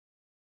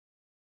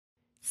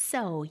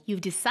So,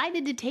 you've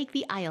decided to take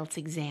the Ielts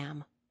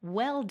exam.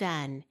 Well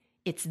done.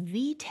 It's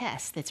the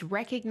test that's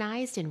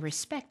recognized and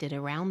respected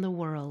around the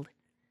world.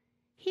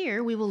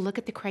 Here, we will look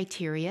at the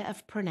criteria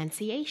of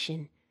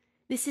pronunciation.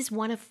 This is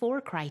one of 4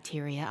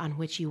 criteria on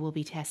which you will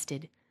be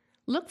tested.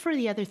 Look for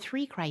the other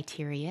 3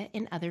 criteria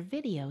in other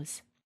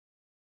videos.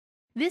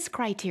 This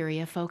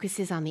criteria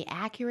focuses on the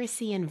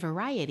accuracy and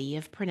variety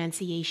of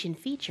pronunciation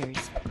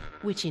features,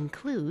 which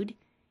include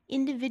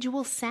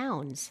individual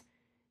sounds.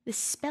 The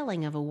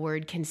spelling of a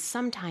word can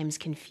sometimes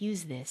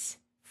confuse this.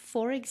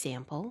 For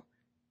example,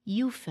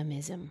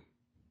 euphemism.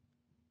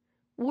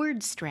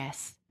 Word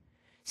stress.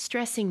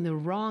 Stressing the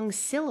wrong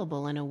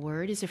syllable in a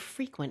word is a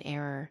frequent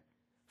error.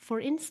 For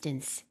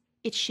instance,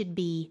 it should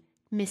be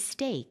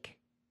mistake,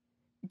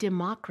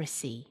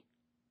 democracy.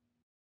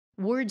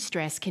 Word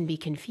stress can be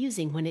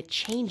confusing when it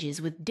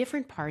changes with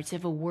different parts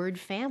of a word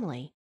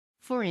family.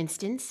 For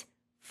instance,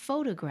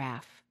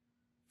 photograph,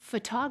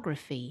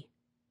 photography,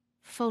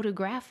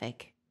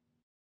 photographic.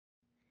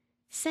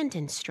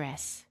 Sentence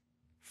stress.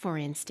 For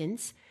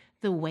instance,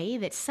 the way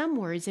that some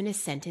words in a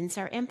sentence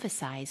are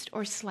emphasized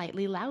or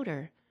slightly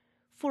louder.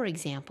 For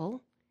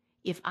example,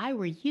 if I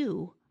were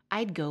you,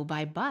 I'd go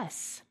by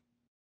bus.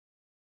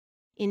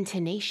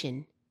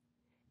 Intonation.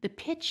 The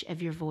pitch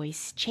of your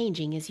voice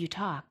changing as you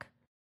talk.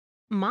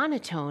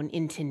 Monotone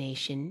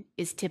intonation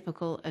is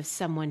typical of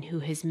someone who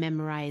has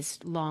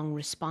memorized long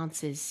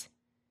responses.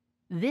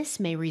 This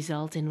may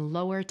result in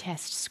lower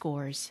test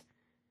scores.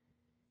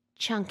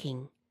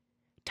 Chunking.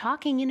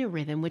 Talking in a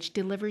rhythm which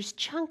delivers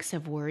chunks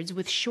of words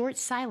with short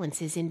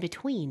silences in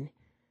between.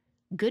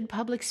 Good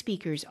public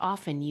speakers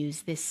often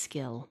use this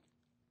skill.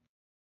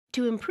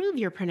 To improve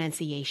your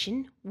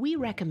pronunciation, we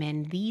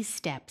recommend these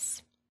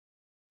steps.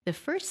 The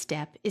first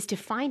step is to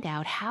find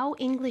out how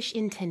English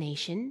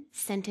intonation,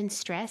 sentence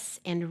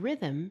stress, and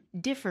rhythm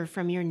differ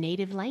from your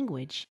native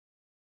language.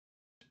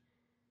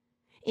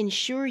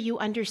 Ensure you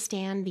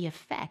understand the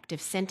effect of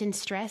sentence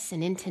stress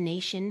and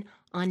intonation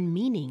on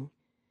meaning.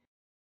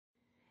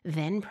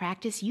 Then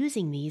practice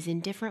using these in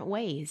different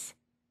ways.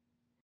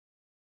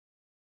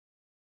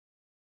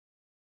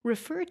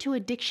 Refer to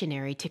a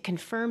dictionary to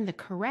confirm the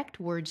correct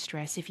word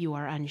stress if you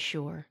are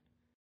unsure.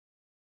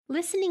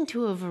 Listening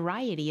to a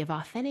variety of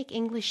authentic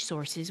English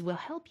sources will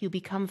help you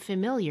become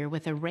familiar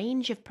with a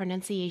range of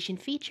pronunciation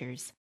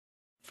features.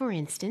 For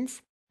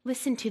instance,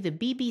 listen to the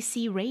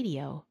BBC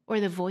Radio or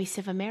the Voice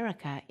of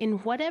America in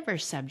whatever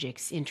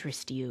subjects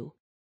interest you.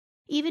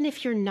 Even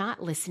if you're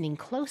not listening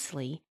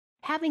closely,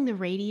 having the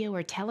radio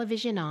or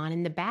television on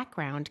in the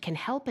background can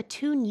help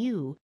attune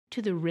you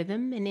to the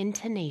rhythm and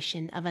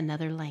intonation of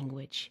another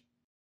language.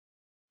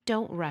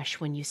 Don't rush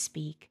when you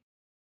speak.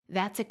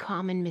 That's a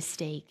common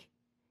mistake.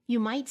 You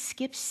might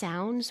skip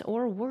sounds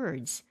or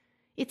words.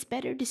 It's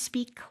better to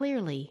speak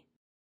clearly.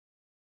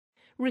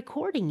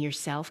 Recording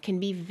yourself can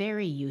be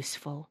very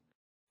useful.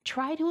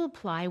 Try to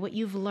apply what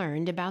you've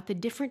learned about the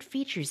different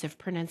features of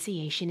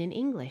pronunciation in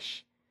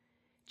English.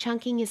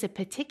 Chunking is a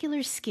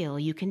particular skill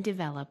you can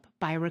develop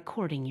by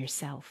recording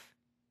yourself.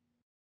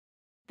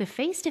 The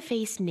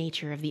face-to-face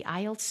nature of the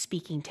Ielts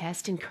speaking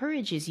test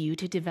encourages you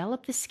to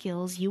develop the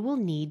skills you will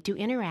need to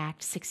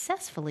interact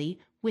successfully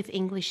with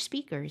English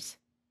speakers.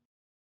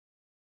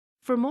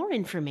 For more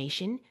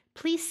information,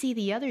 please see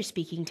the other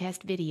speaking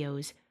test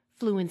videos,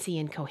 Fluency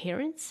and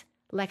Coherence,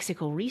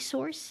 Lexical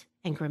Resource,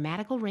 and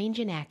Grammatical Range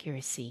and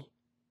Accuracy.